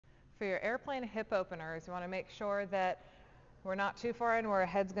For your airplane hip openers, you want to make sure that we're not too far in where our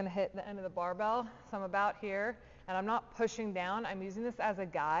head's going to hit the end of the barbell. So I'm about here, and I'm not pushing down. I'm using this as a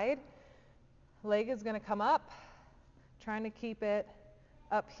guide. Leg is going to come up, trying to keep it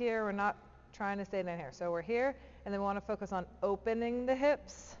up here. We're not trying to stay down here. So we're here, and then we want to focus on opening the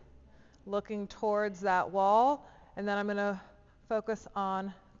hips, looking towards that wall, and then I'm going to focus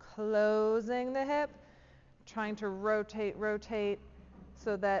on closing the hip, trying to rotate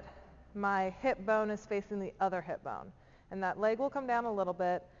so that my hip bone is facing the other hip bone. And that leg will come down a little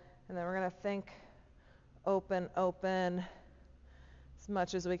bit, and then we're going to think open as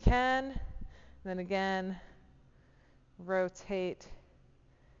much as we can. Then again, rotate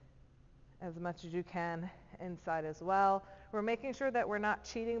as much as you can inside as well. We're making sure that we're not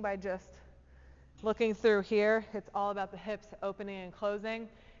cheating by just looking through here. It's all about the hips opening and closing.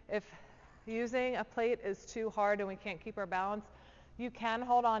 If using a plate is too hard and we can't keep our balance, you can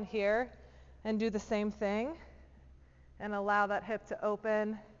hold on here and do the same thing and allow that hip to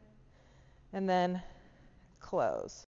open and then close.